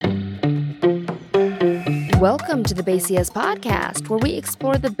Welcome to the BASES podcast, where we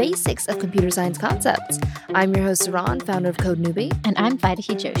explore the basics of computer science concepts. I'm your host, Saran, founder of Code Newbie. And I'm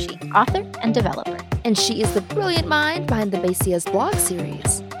Vaidehi Joshi, author and developer. And she is the brilliant mind behind the BASES blog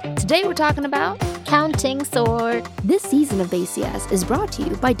series. Today we're talking about Counting Sort. This season of BASES is brought to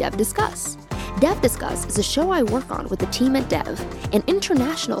you by Dev Discuss. Dev Discuss is a show I work on with the team at Dev, an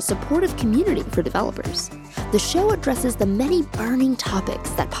international supportive community for developers. The show addresses the many burning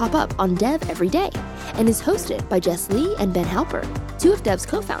topics that pop up on Dev every day and is hosted by Jess Lee and Ben Halper, two of Dev's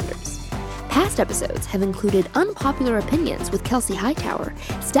co-founders. Past episodes have included Unpopular Opinions with Kelsey Hightower,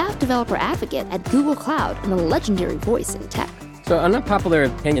 staff developer advocate at Google Cloud and a legendary voice in tech. So an unpopular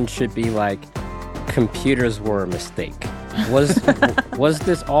opinion should be like, computers were a mistake. Was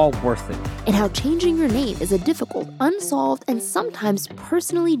this all worth it? And how changing your name is a difficult, unsolved, and sometimes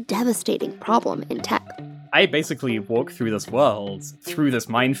personally devastating problem in tech. I basically walk through this world, through this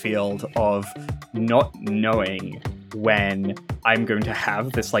minefield of not knowing when I'm going to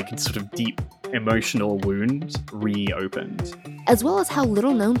have this sort of deep emotional wound reopened. As well as how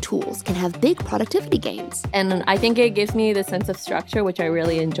little-known tools can have big productivity gains. And I think it gives me the sense of structure, which I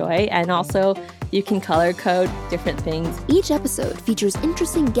really enjoy. And also, you can color code different things. Each episode features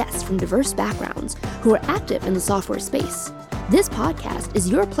interesting guests from diverse backgrounds who are active in the software space. This podcast is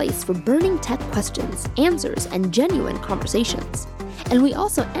your place for burning tech questions, answers, and genuine conversations. And we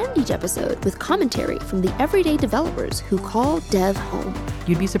also end each episode with commentary from the everyday developers who call Dev home.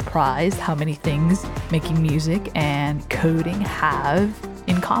 You'd be surprised how many things making music and coding have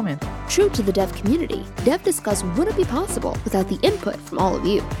in common. True to the Dev community, Dev Discuss wouldn't be possible without the input from all of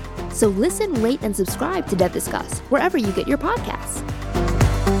you. So listen, rate, and subscribe to Dev Discuss wherever you get your podcasts.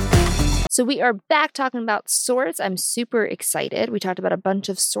 So we are back talking about sorts. I'm super excited. We talked about a bunch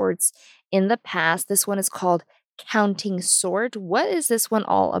of sorts in the past. This one is called Counting Sort. What is this one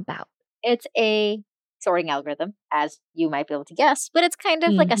all about? It's a sorting algorithm, as you might be able to guess, but it's kind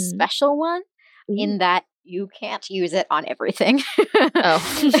of like a special one in that you can't use it on everything.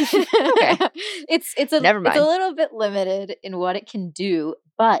 Oh, okay. It's a little bit limited in what it can do,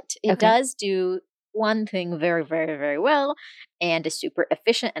 but it does do one thing very, very, very well and is super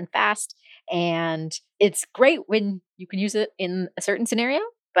efficient and fast. And it's great when you can use it in a certain scenario,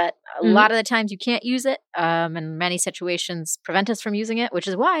 but a lot of the times you can't use it. And many situations prevent us from using it, which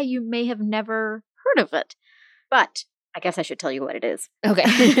is why you may have never heard of it. But I guess I should tell you what it is. Okay.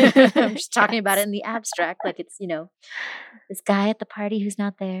 I'm just talking about it in the abstract, like it's, this guy at the party who's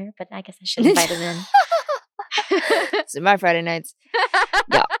not there, but I guess I should invite him in. So my Friday nights.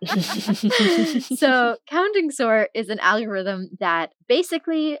 Yeah. So Counting Sort is an algorithm that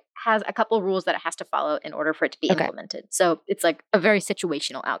basically has a couple rules that it has to follow in order for it to be implemented. So it's like a very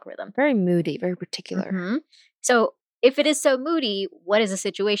situational algorithm. Very moody, very particular. So if it is so moody, what is a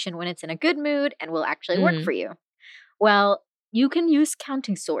situation when it's in a good mood and will actually work for you? Well, you can use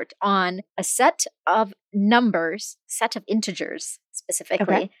Counting Sort on a set of numbers, set of integers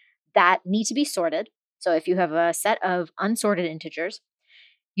specifically, that need to be sorted. So if you have a set of unsorted integers,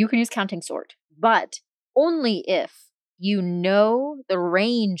 you can use Counting Sort, but only if you know the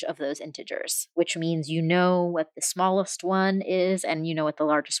range of those integers, which means you know what the smallest one is and you know what the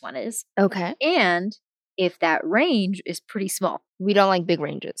largest one is. Okay. And if that range is pretty small. We don't like big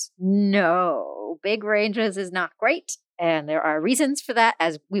ranges. No, big ranges is not great. And there are reasons for that,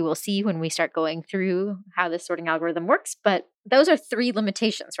 as we will see when we start going through how this sorting algorithm works. But those are three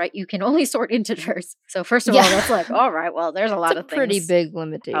limitations, right? You can only sort integers. So first of all, that's like, all right, well, there's a lot of things pretty big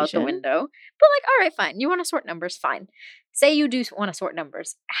limitation out the window. But like, all right, fine. You want to sort numbers? Fine. Say you do want to sort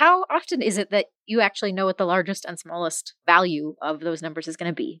numbers. How often is it that you actually know what the largest and smallest value of those numbers is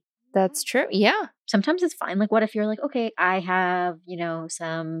going to be? That's true. Yeah. Sometimes it's fine. Like, what if you're like, okay, I have,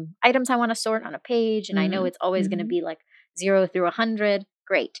 some items I want to sort on a page, and I know it's always going to be like 0 through 100.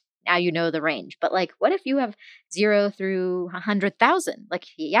 Great. Now you know the range. But like, what if you have 0 through 100,000? Like,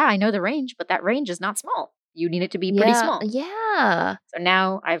 yeah, I know the range, but that range is not small. You need it to be pretty small. Yeah. So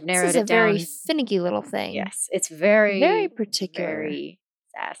now I've narrowed it down. This is a very finicky little thing. Yes. It's very, very particular. Very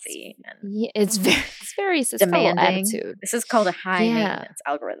sassy. And it's very demanding. Attitude. This is called a high maintenance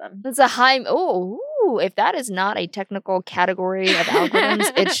algorithm. It's a high, if that is not a technical category of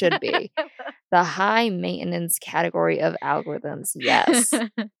algorithms, it should be. The high maintenance category of algorithms, yes.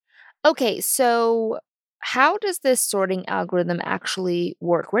 Okay, so how does this sorting algorithm actually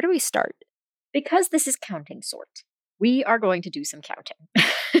work? Where do we start? Because this is Counting Sort, we are going to do some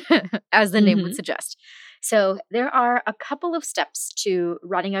counting, as the name would suggest. So there are a couple of steps to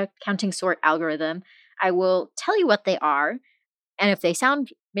running a Counting Sort algorithm. I will tell you what they are, and if they sound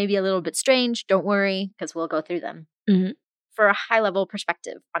maybe a little bit strange, don't worry, because we'll go through them. for a high-level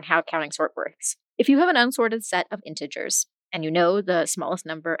perspective on how counting sort works. If you have an unsorted set of integers, and you know the smallest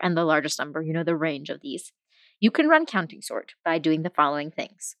number and the largest number, you know the range of these, you can run counting sort by doing the following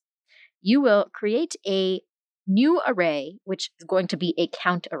things. You will create a new array, which is going to be a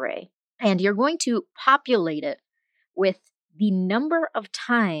count array, and you're going to populate it with the number of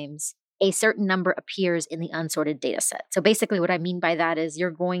times a certain number appears in the unsorted data set. So basically what I mean by that is you're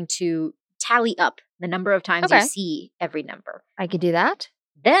going to tally up the number of times you see every number. I could do that.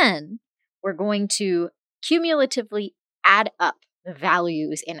 Then we're going to cumulatively add up the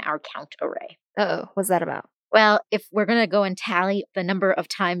values in our count array. Uh-oh, what's that about? Well, if we're going to go and tally the number of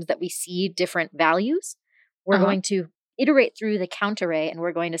times that we see different values, we're going to iterate through the count array and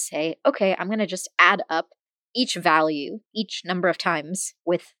we're going to say, okay, I'm going to just add up each value, each number of times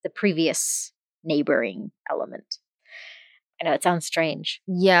with the previous neighboring element. I know it sounds strange.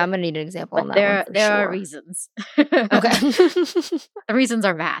 Yeah, I'm going to need an example on that one for there sure. are reasons. Okay. The reasons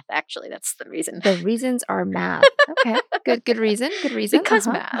are math, actually. That's the reason. The reasons are math. Okay. Good reason. Good reason. Because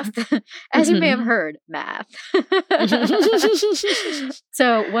math. As you may have heard, math.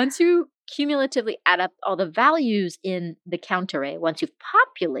 So once you cumulatively add up all the values in the count array, once you've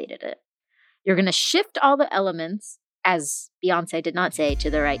populated it, you're going to shift all the elements, as Beyonce did not say, to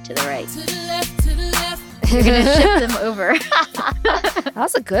the right, to the right. To the left, to the left. You're going to shift them over. That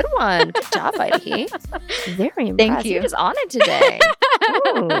was a good one. Good job, Heidi. Very impressed. Thank you. You're just on it today.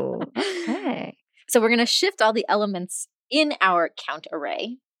 Ooh, okay. So we're going to shift all the elements in our count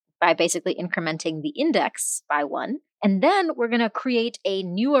array by basically incrementing the index by 1. And then we're going to create a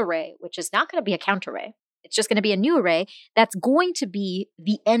new array, which is not going to be a count array. It's just going to be a new array that's going to be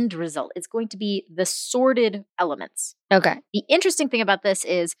the end result. It's going to be the sorted elements. Okay. The interesting thing about this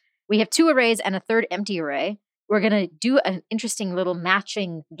is we have 2 arrays and a third empty array. We're going to do an interesting little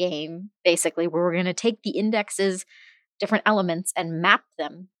matching game, basically, where we're going to take the indexes, different elements, and map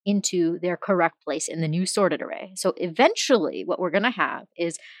them into their correct place in the new sorted array. So eventually what we're going to have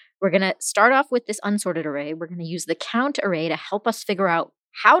is we're going to start off with this unsorted array. We're going to use the count array to help us figure out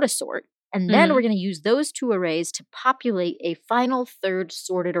how to sort. And then we're going to use those 2 arrays to populate a final third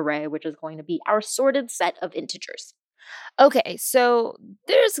sorted array, which is going to be our sorted set of integers. Okay, so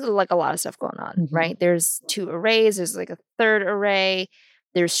there's like a lot of stuff going on, right? There's 2 arrays, there's like a third array,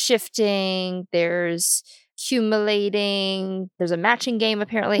 there's shifting, there's accumulating, there's a matching game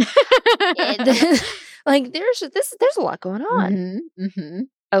apparently. Like there's a lot going on.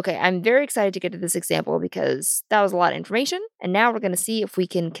 Okay, I'm very excited to get to this example because that was a lot of information. And now we're going to see if we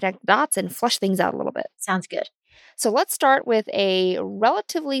can connect the dots and flesh things out a little bit. Sounds good. So let's start with a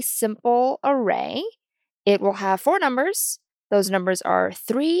relatively simple array. It will have 4 numbers. Those numbers are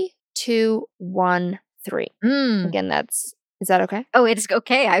 3, 2, 1, 3. Again, is that okay? Oh, it is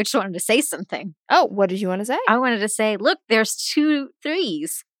okay. I just wanted to say something. Oh, what did you want to say? I wanted to say, look, there's 2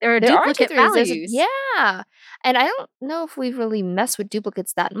 3s. There are There are duplicate 2 3s. values. Yeah. And I don't know if we really mess with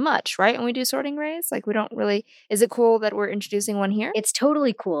duplicates that much, right? When we do sorting arrays, like we don't really. Is it cool that we're introducing one here? It's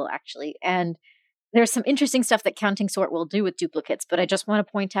totally cool, actually. And there's some interesting stuff that counting sort will do with duplicates, but I just want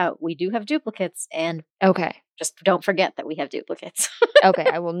to point out we do have duplicates, and Okay. just don't forget that we have duplicates. Okay,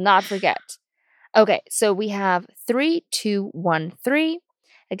 I will not forget. Okay, so we have 3, 2, 1, 3.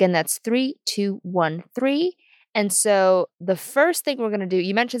 Again, that's 3, 2, 1, 3. And so the first thing we're going to do,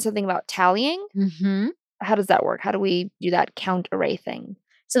 you mentioned something about tallying. How does that work? How do we do that count array thing?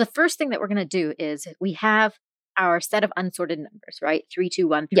 So the first thing that we're going to do is we have our set of unsorted numbers, right? 3, 2,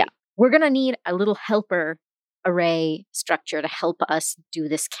 1, 3. Yeah. We're going to need a little helper array structure to help us do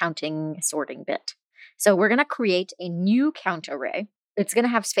this counting sorting bit. So we're going to create a new count array. It's going to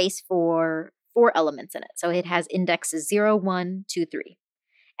have space for 4 elements in it. So it has indexes 0, 1, 2, 3.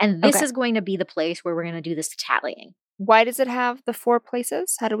 And this is going to be the place where we're going to do this tallying. Why does it have the 4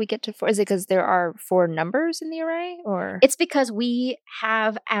 places? How do we get to 4? Is it because there are 4 numbers in the array, or It's because we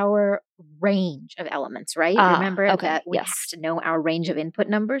have our range of elements, right? Remember that we have to know our range of input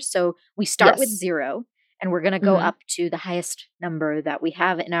numbers. So we start with 0, and we're going to go up to the highest number that we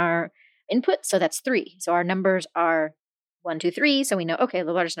have in our input. So that's 3. So our numbers are 1, 2, 3. So we know, okay,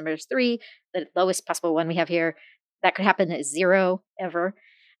 the largest number is 3. The lowest possible one we have here, that could happen is 0 ever.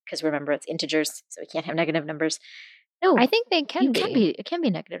 Because remember, it's integers, so we can't have negative numbers. No, I think they can be. It can be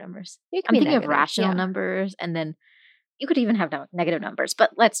negative numbers. It can I'm be thinking negative, of rational numbers, and then you could even have negative numbers.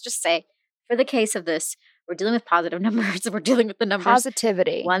 But let's just say, for the case of this, we're dealing with positive numbers. We're dealing with the numbers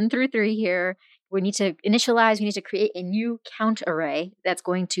Positivity. 1 through 3 here. We need to initialize. We need to create a new count array that's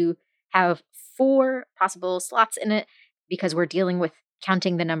going to have 4 possible slots in it because we're dealing with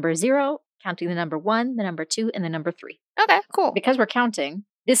counting the number 0, counting the number 1, the number 2, and the number 3. Okay, cool. Because we're counting,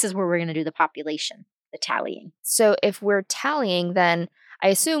 this is where we're going to do the population. the tallying. So if we're tallying, then I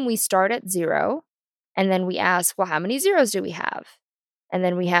assume we start at 0, and then we ask, well, how many zeros do we have? And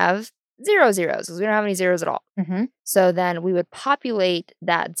then we have 0 zeros because we don't have any zeros at all. Mm-hmm. So then we would populate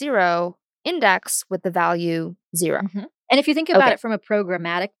that 0 index with the value 0. Mm-hmm. And if you think about Okay. it from a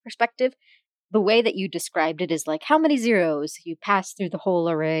programmatic perspective, the way that you described it is like, how many zeros? You pass through the whole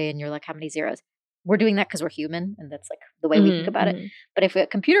array and you're like, how many zeros? We're doing that because we're human, and that's like the way we think about it. But if a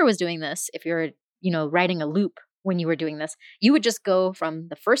computer was doing this, if you're, writing a loop when you were doing this, you would just go from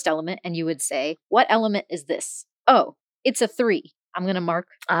the first element and you would say, what element is this? Oh, it's a 3. I'm going to mark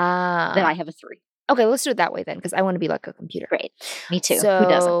that I have a 3. Okay, let's do it that way then, because I want to be like a computer. Great. Me too. So, Who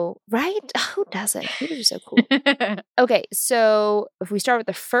doesn't? Right? Who doesn't? Computers are so cool. Okay, so if we start with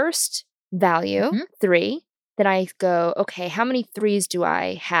the first value, Mhm. 3, then I go, okay, how many 3s do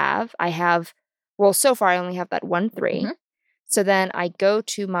I have? Well, so far I only have that 1 3. Mhm. So then I go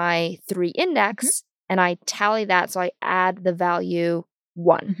to my 3 index and I tally that. So I add the value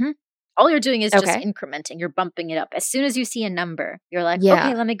 1. Mhm. All you're doing is just Okay. incrementing. You're bumping it up. As soon as you see a number, you're like, Yeah.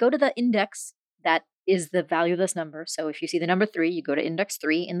 okay, let me go to the index that is the value of this number. So if you see the number 3, you go to index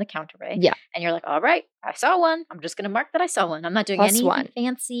 3 in the count array. Yeah. And you're like, all right, I saw 1. I'm just going to mark that I saw 1. I'm not doing Plus anything 1.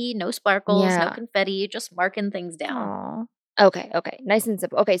 fancy, no sparkles, no Yeah. confetti, just marking things down. Aw. Okay. Nice and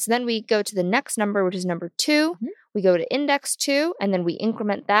simple. Okay, so then we go to the next number, which is number 2. Mhm. We go to index 2, and then we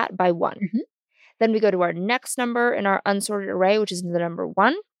increment that by 1. Mhm. Then we go to our next number in our unsorted array, which is the number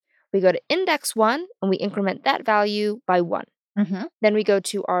 1. We go to index 1, and we increment that value by 1. Mhm. Then we go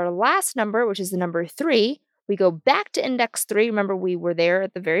to our last number, which is the number 3. We go back to index 3. Remember, we were there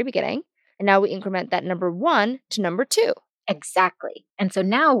at the very beginning. And now we increment that number 1 to number 2. Exactly. And so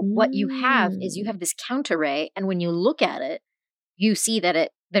now what you have is you have this count array, and when you look at it, you see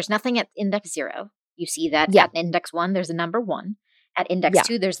that there's nothing at index 0. You see that Yeah. at index 1, there's a number 1. At index Yeah.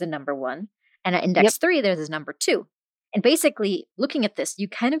 2, there's the number 1. And at index 3, there's this number 2. And basically, looking at this, you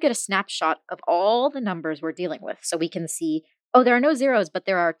kind of get a snapshot of all the numbers we're dealing with. So we can see, oh, there are no zeros, but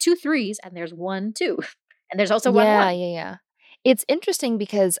there are 2 3s, and there's 1 2. And there's also 1 1. Yeah. It's interesting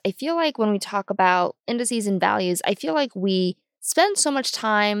because I feel like when we talk about indices and values, I feel like we spend so much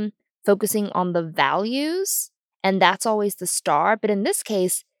time focusing on the values, and that's always the star. But in this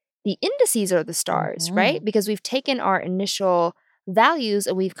case, the indices are the stars, right? Because we've taken our initial values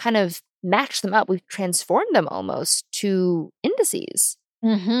and we've kind of matched them up. We've transformed them almost to indices.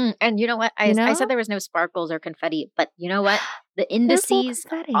 Mm-hmm. And you know what? I know? said there was no sparkles or confetti, but you know what? The There's no indices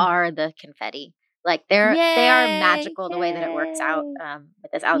confetti. are the confetti. Like they are Yay, magical the way that it works out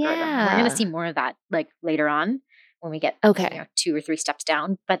with this algorithm. We're Yeah. going to see more of that like later on when we get Okay. 2 or 3 steps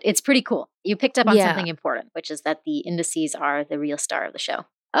down. But it's pretty cool. You picked up on Yeah. something important, which is that the indices are the real star of the show.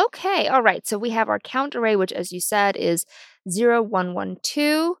 Okay. All right. So we have our count array, which, as you said, is 0 1 1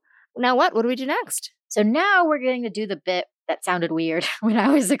 2. Now what? What do we do next? So now we're going to do the bit that sounded weird when I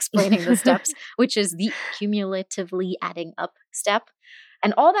was explaining the steps, which is the cumulatively adding up step.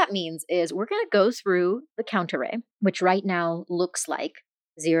 And all that means is we're going to go through the count array, which right now looks like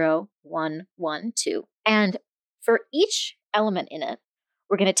 0, 1, 1, 2. And for each element in it,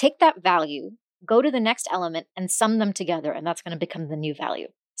 we're going to take that value, go to the next element, and sum them together. And that's going to become the new value.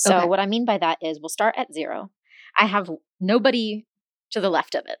 So Okay. what I mean by that is we'll start at 0. I have nobody to the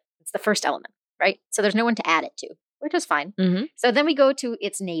left of it. It's the first element, right? So there's no one to add it to, which is fine. Mm-hmm. So then we go to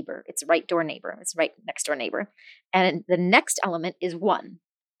its neighbor, its right door neighbor, its right next door neighbor. And the next element is 1.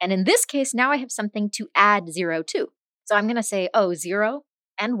 And in this case, now I have something to add 0 to. So I'm going to say, 0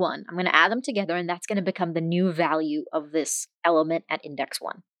 and 1. I'm going to add them together, and that's going to become the new value of this element at index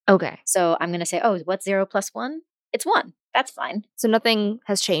 1. Okay. So I'm going to say, what's 0 plus 1? It's 1. That's fine. So nothing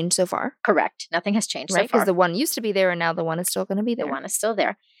has changed so far, Correct. Nothing has changed right? so far. Because the 1 used to be there, and now the 1 is still going to be there. The 1 is still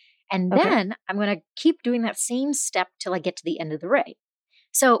there. And Okay. then I'm going to keep doing that same step till I get to the end of the array.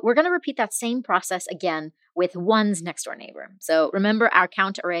 So we're going to repeat that same process again with 1's next door neighbor. So remember, our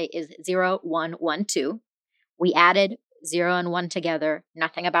count array is 0, 1, 1, 2. We added 0 and 1 together.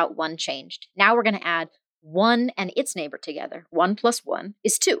 Nothing about 1 changed. Now we're going to add 1 and its neighbor together. 1 plus 1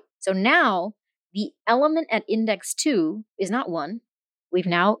 is 2. So now the element at index 2 is not 1. We've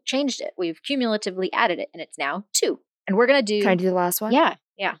now changed it. We've cumulatively added it, and it's now 2. And we're going to do... Can I do the last one? Yeah.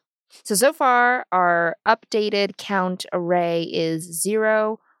 So far, our updated count array is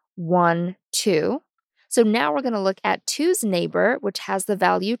 0, 1, 2. So now we're going to look at 2's neighbor, which has the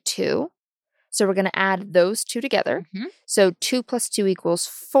value 2. So we're going to add those two together. Mhm. So 2 plus 2 equals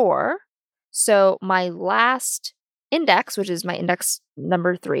 4. So my last index, which is my index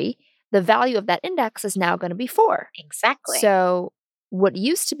number 3, the value of that index is now going to be 4. Exactly. So what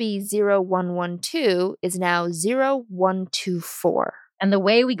used to be 0, 1, 1, 2 is now 0, 1, 2, 4. And the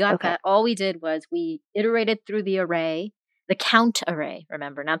way we got Okay. that, all we did was we iterated through the array, the count array,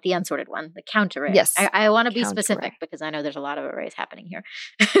 remember, not the unsorted one, the count array. Yes. I want to be Count specific array. because I know there's a lot of arrays happening here.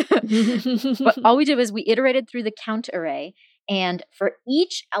 But all we did was we iterated through the count array. And for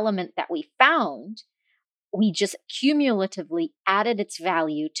each element that we found, we just cumulatively added its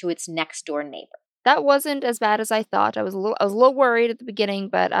value to its next door neighbor. That wasn't as bad as I thought. I was a little worried at the beginning,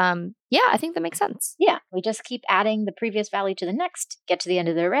 but yeah, I think that makes sense. Yeah, we just keep adding the previous value to the next, get to the end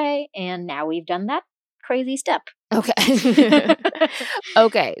of the array, and now we've done that crazy step. Okay.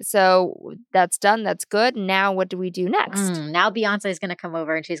 Okay, so that's done. That's good. Now what do we do next? Now Beyonce is going to come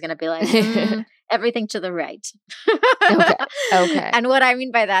over and she's going to be like, everything to the right. Okay. And what I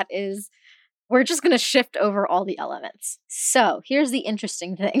mean by that is we're just going to shift over all the elements. So here's the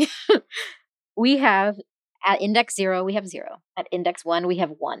interesting thing. We have at index 0, we have 0. At index 1, we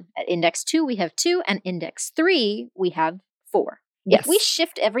have 1. At index 2, we have 2. And index 3, we have 4. Yes. If we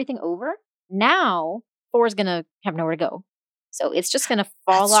shift everything over, now 4 is going to have nowhere to go. So it's just going to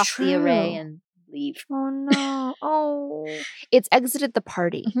fall That's off the array true. and leave. Oh no. Oh. It's exited the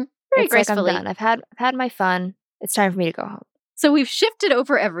party. Very It's like, gracefully. I'm done. I've had my fun. It's time for me to go home. So we've shifted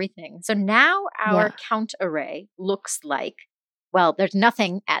over everything. So now our Yeah. count array looks like, well, there's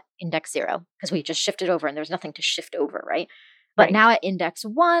nothing at index 0 because we just shifted over and there's nothing to shift over, right? But Right. now at index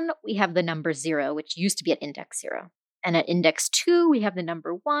 1, we have the number 0, which used to be at index 0. And at index 2, we have the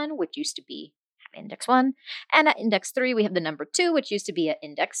number 1, which used to be at index 1. And at index 3, we have the number 2, which used to be at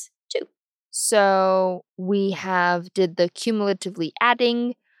index 2. So we have did the cumulatively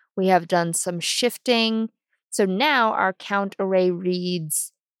adding. We have done some shifting. So now our count array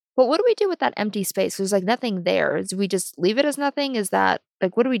reads, but what do we do with that empty space? There's like nothing there. Do we just leave it as nothing? Is that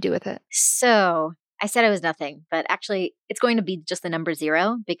like, what do we do with it? So I said it was nothing, but actually it's going to be just the number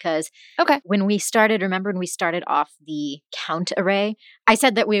 0 because Okay. when we started, remember when we started off the count array, I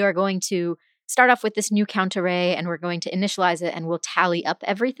said that we are going to start off with this new count array and we're going to initialize it and we'll tally up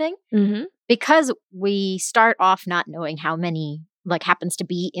everything. Mm-hmm. Because we start off not knowing how many like happens to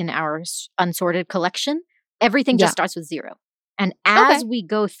be in our unsorted collection, everything Yeah. just starts with 0. And as Okay. we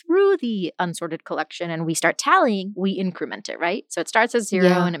go through the unsorted collection and we start tallying, we increment it, right? So it starts at 0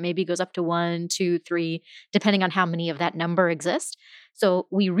 Yeah. and it maybe goes up to 1, 2, 3, depending on how many of that number exist. So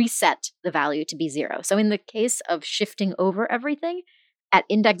we reset the value to be 0. So in the case of shifting over everything, at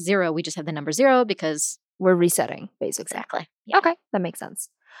index 0, we just have the number 0 because We're resetting, basically. exactly. Yeah. Okay, that makes sense.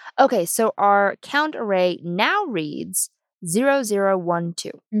 Okay, so our count array now reads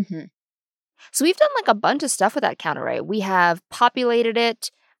 0012. Mm-hmm. So we've done like a bunch of stuff with that count array. We have populated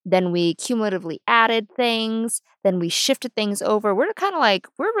it, then we cumulatively added things, then we shifted things over. We're kind of like,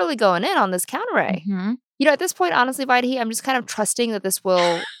 we're really going in on this count array. Mm-hmm. You know, at this point, honestly, Vaidehi, I'm just kind of trusting that this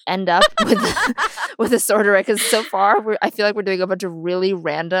will end up with a sort array because so far, I feel like we're doing a bunch of really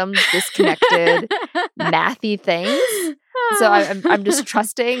random, disconnected, mathy things. So I'm just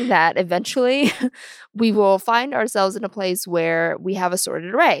trusting that eventually we will find ourselves in a place where we have a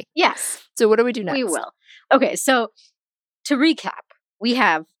sorted array. Yes. So what do we do next? We will. Okay, so to recap, we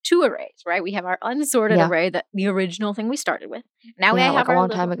have 2 arrays, right? We have our unsorted Yeah. array, the original thing we started with. Now we Yeah, have like a our long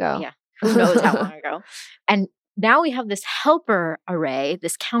time ago. Yeah, who knows how long ago. And now we have this helper array,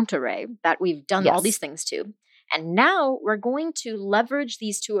 this count array that we've done all Yes. these things to. And now we're going to leverage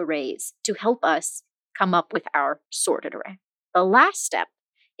these 2 arrays to help us come up with our sorted array. The last step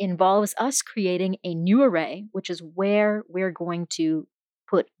involves us creating a new array, which is where we're going to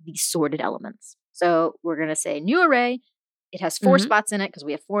put these sorted elements. So we're going to say new array. It has 4 Mhm. spots in it because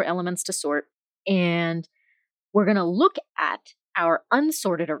we have 4 elements to sort. And we're going to look at our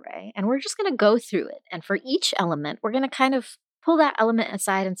unsorted array and we're just going to go through it. And for each element, we're going to kind of pull that element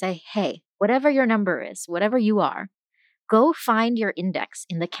aside and say, hey, whatever your number is, whatever you are, go find your index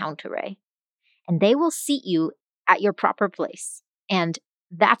in the count array. And they will seat you at your proper place. And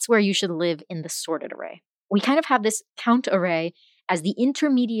that's where you should live in the sorted array. We kind of have this count array as the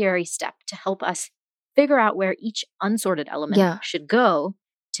intermediary step to help us figure out where each unsorted element Yeah. should go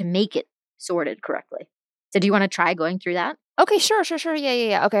to make it sorted correctly. So do you want to try going through that? Okay, sure.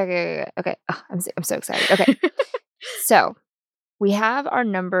 Yeah. Okay. Oh, I'm so excited. Okay. So we have our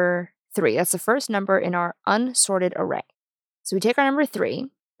number 3. That's the first number in our unsorted array. So we take our number 3,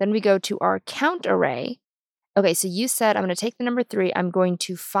 then we go to our count array. Okay, so you said I'm going to take the number 3. I'm going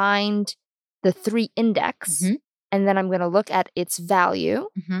to find the 3 index, Mhm. and then I'm going to look at its value.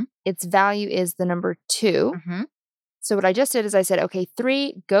 Mm-hmm. Its value is the number 2. Mm-hmm. So what I just did is I said, okay,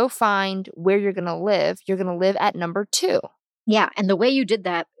 3, go find where you're going to live. You're going to live at number 2. Yeah. And the way you did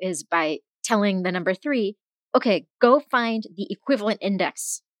that is by telling the number 3, okay, go find the equivalent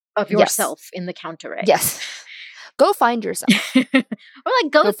index of Yes. yourself in the count array. Yes. Go find yourself. Or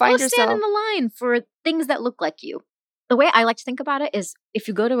like go find stand yourself. in the line for things that look like you. The way I like to think about it is if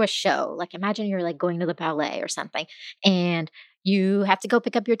you go to a show, like imagine you're like going to the ballet or something, and you have to go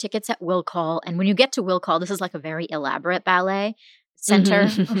pick up your tickets at Will Call. And when you get to Will Call, this is like a very elaborate ballet center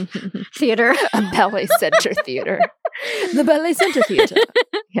theater. A ballet center theater. The ballet center theater.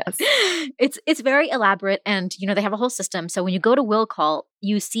 Yes. It's very elaborate, and they have a whole system. So when you go to Will Call,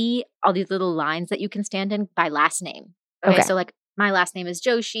 you see all these little lines that you can stand in by last name. Okay. So like my last name is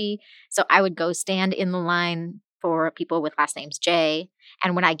Joshi, so I would go stand in the line for people with last names J.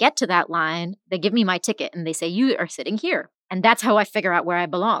 And when I get to that line, they give me my ticket and they say, you are sitting here. And that's how I figure out where I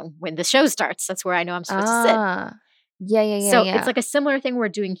belong. When the show starts, that's where I know I'm supposed to sit. Yeah. So it's like a similar thing we're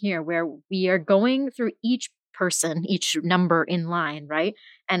doing here where we are going through each person, each number in line, right?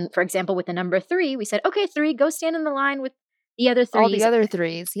 And for example, with the number 3, we said, okay, 3, go stand in the line with the other 3s. All the other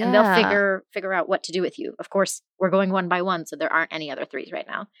 3s, yeah. And they'll figure out what to do with you. Of course, we're going one by one, so there aren't any other 3s right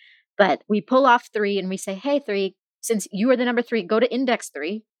now. But we pull off 3 and we say, hey, 3, since you are the number 3, go to index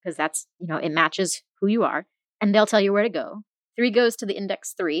 3, because that's, it matches who you are. And they'll tell you where to go. 3 goes to the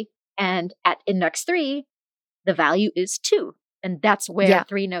index 3. And at index 3, the value is 2. And that's where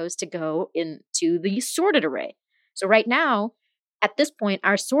 3 knows to go into the sorted array. So right now, at this point,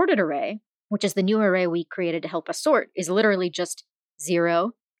 our sorted array, which is the new array we created to help us sort, is literally just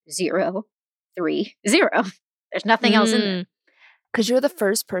 0, 0, 3, 0. There's nothing else in there. Because you're the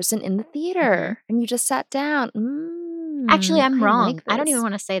first person in the theater and you just sat down. Actually, I'm wrong. Like I don't even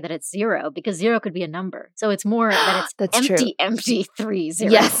want to say that it's 0 because 0 could be a number. So it's more that it's That's empty, true. empty, 3, 0.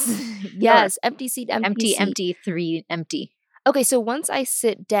 Yes. Empty seat, empty seat. Empty, 3, empty. Okay, so once I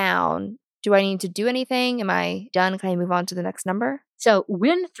sit down, do I need to do anything? Am I done? Can I move on to the next number? So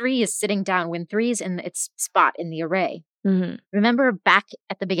when 3 is sitting down, when 3 is in its spot in the array, remember back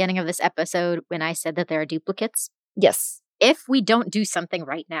at the beginning of this episode when I said that there are duplicates? Yes. If we don't do something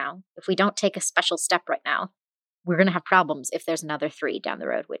right now, if we don't take a special step right now, we're going to have problems if there's another 3 down the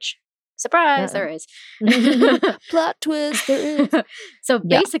road, which, surprise, there is. Plot twist, there is. So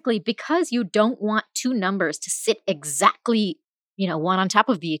basically, because you don't want 2 numbers to sit exactly, one on top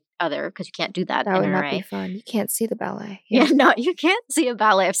of the other, because you can't do that in would an not array. be fun. You can't see the ballet. Yeah, no, you can't see a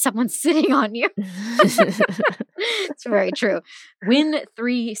ballet if someone's sitting on you. It's very true. When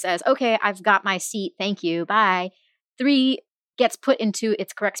 3 says, okay, I've got my seat, thank you, bye, 3 gets put into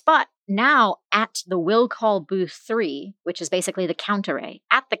its correct spot. Now at the Will Call booth 3, which is basically the count array,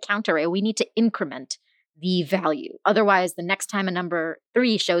 at the count array, we need to increment the value. Otherwise, the next time a number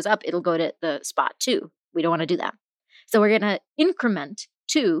 3 shows up, it'll go to the spot 2. We don't want to do that. So we're going to increment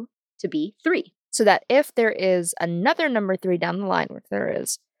 2 to be 3. So that if there is another number 3 down the line, which there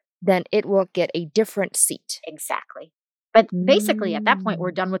is, then it will get a different seat. Exactly. But basically, at that point,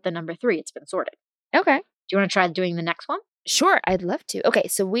 we're done with the number 3. It's been sorted. Okay. Do you want to try doing the next one? Sure, I'd love to. Okay,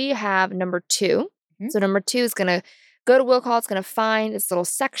 so we have number 2. So number 2 is going to go to Will Call. It's going to find its little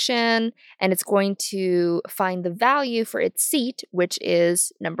section, and it's going to find the value for its seat, which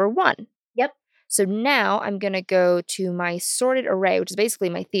is number 1. Yep. So now I'm going to go to my sorted array, which is basically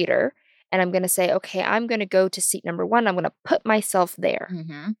my theater, and I'm going to say, okay, I'm going to go to seat number 1. I'm going to put myself there.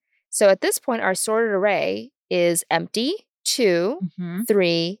 So at this point, our sorted array is empty, 2,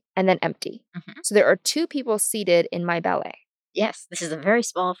 3, and then empty. So there are 2 people seated in my ballet. Yes, this is a very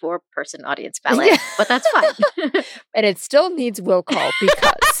small 4-person audience ballet, but that's fine. And it still needs Will Call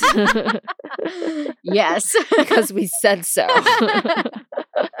because. Yes. Because we said so.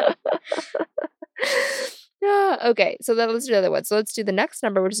 Okay, so then let's do the other one. So let's do the next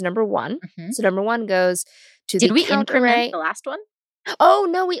number, which is number 1. So number 1 goes to the count array. Did we increment the last one? Oh,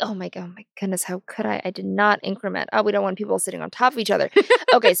 no, oh my goodness, how could I? I did not increment. Oh, we don't want people sitting on top of each other.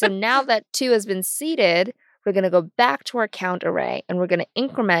 Okay, so now that 2 has been seated, we're going to go back to our count array and we're going to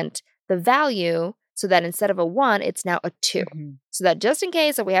increment the value so that instead of a 1, it's now a 2. So that just in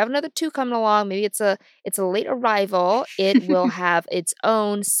case if we have another 2 coming along, maybe it's a late arrival, it will have its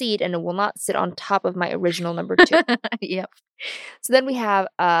own seat and it will not sit on top of my original number 2. Yep. So then we have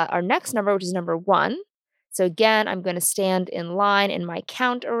our next number, which is number 1. So again, I'm going to stand in line in my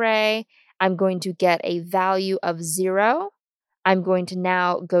count array. I'm going to get a value of 0. I'm going to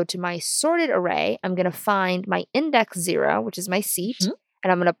now go to my sorted array. I'm going to find my index 0, which is my seat,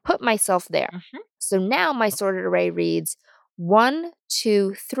 and I'm going to put myself there. So now my sorted array reads 1,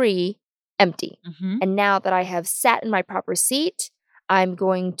 2, 3, empty. And now that I have sat in my proper seat, I'm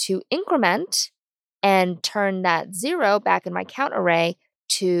going to increment and turn that 0 back in my count array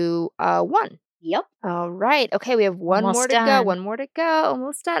to 1. Yep. All right. Okay, we have one more to go. One more to go.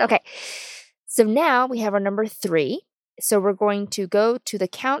 Almost done. Okay. So now we have our number 3 So we're going to go to the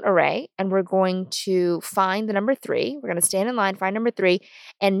count array and we're going to find the number 3. We're going to stand in line, find number 3.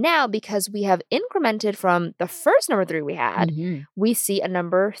 And now, because we have incremented from the first number 3 we had, we see a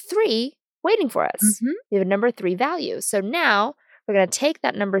number 3 waiting for us. We have a number 3 value. So now we're going to take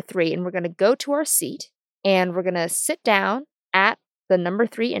that number 3 and we're going to go to our seat and we're going to sit down at the number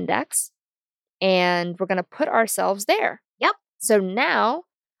 3 index and we're going to put ourselves there. Yep. So now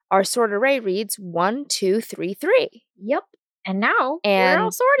our sort array reads 1, 2, 3, 3. Yep. And now And we're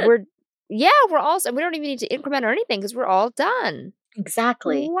all sorted. we're all, we don't even need to increment or anything because we're all done.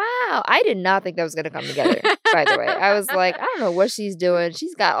 Exactly. Wow. I did not think that was going to come together, by the way. I was like, I don't know what she's doing.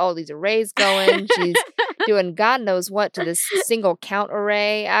 She's got all these arrays going. She's doing God knows what to this single count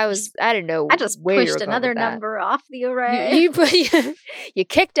array. I didn't know. I just where you were pushed going another with that. number off the array. You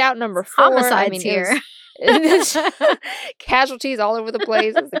kicked out number 4. Homicides here. Casualties all over the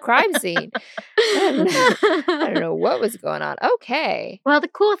place. It's the crime scene. I don't know what was going on. Okay. Well, the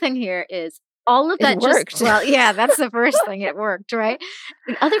cool thing here is all of It that worked. well, yeah, that's the first thing. It worked, right?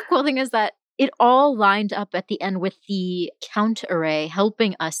 The other cool thing is that it all lined up at the end with the count array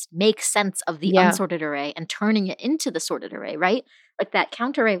helping us make sense of the Yeah. unsorted array and turning it into the sorted array, right? Like that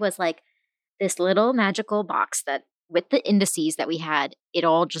count array was like this little magical box that with the indices that we had, it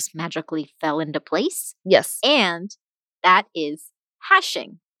all just magically fell into place. Yes. And that is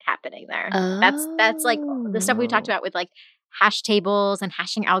hashing happening there. That's like the stuff we talked about with like hash tables and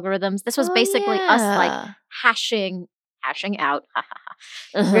hashing algorithms. This was basically us like hashing out.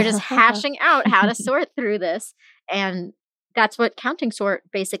 We're just hashing out how to sort through this. And that's what counting sort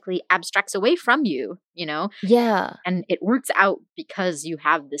basically abstracts away from you, you know? Yeah. And it works out because you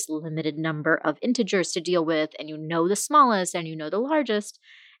have this limited number of integers to deal with and you know the smallest and you know the largest.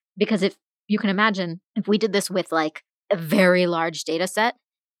 Because if you can imagine, if we did this with like a very large data set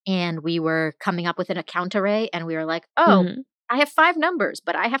and we were coming up with a count array and we were like, oh, I have 5 numbers,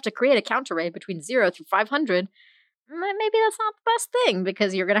 but I have to create a count array between 0 through 500. Maybe that's not the best thing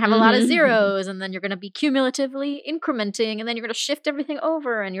because you're going to have a lot of zeros and then you're going to be cumulatively incrementing and then you're going to shift everything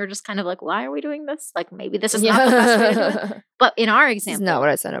over and you're just kind of like, why are we doing this? Like maybe this is not the best way to do it. But in our This is example, not what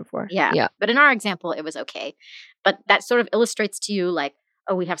I signed up for. yeah. But in our example, it was okay. But that sort of illustrates to you like,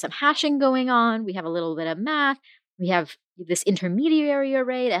 oh, we have some hashing going on. We have a little bit of math. We have this intermediary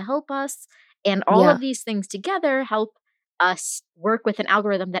array to help us. And all of these things together help us work with an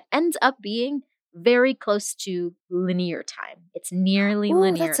algorithm that ends up being very close to linear time. It's nearly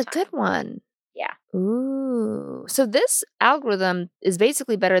linear That's a time. good one. Yeah. Ooh. So this algorithm is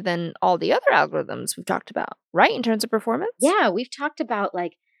basically better than all the other algorithms we've talked about, right? In terms of performance? Yeah, we've talked about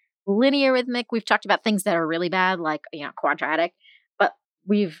like linear arithmetic. We've talked about things that are really bad, like, quadratic. But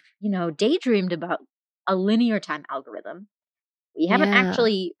we've, daydreamed about a linear time algorithm. We haven't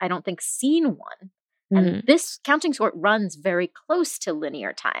actually, I don't think, seen one. And this counting sort runs very close to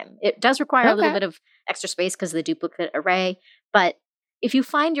linear time. It does require a little bit of extra space because of the duplicate array. But if you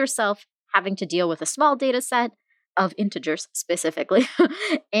find yourself having to deal with a small data set of integers specifically,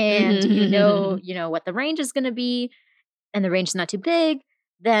 and you know what the range is going to be, and the range is not too big,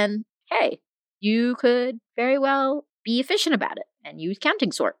 then, hey, you could very well be efficient about it and use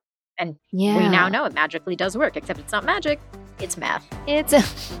counting sort. And we now know it magically does work, except it's not magic, it's math.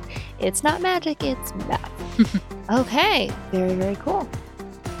 It's not magic, it's math. Okay, very, very cool.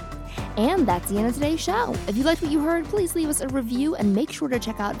 And that's the end of today's show. If you liked what you heard, please leave us a review and make sure to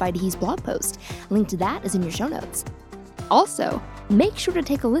check out Vaidehi's blog post. Link to that is in your show notes. Also, make sure to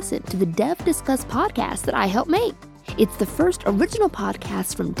take a listen to the Dev Discuss podcast that I helped make. It's the first original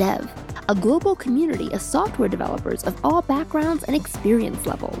podcast from Dev, a global community of software developers of all backgrounds and experience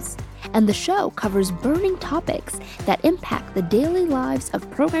levels. And the show covers burning topics that impact the daily lives of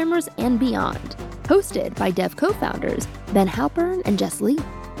programmers and beyond. Hosted by Dev co-founders Ben Halpern and Jess Lee.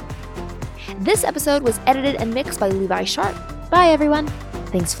 This episode was edited and mixed by Levi Sharp. Bye, everyone.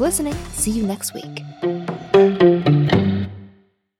 Thanks for listening. See you next week.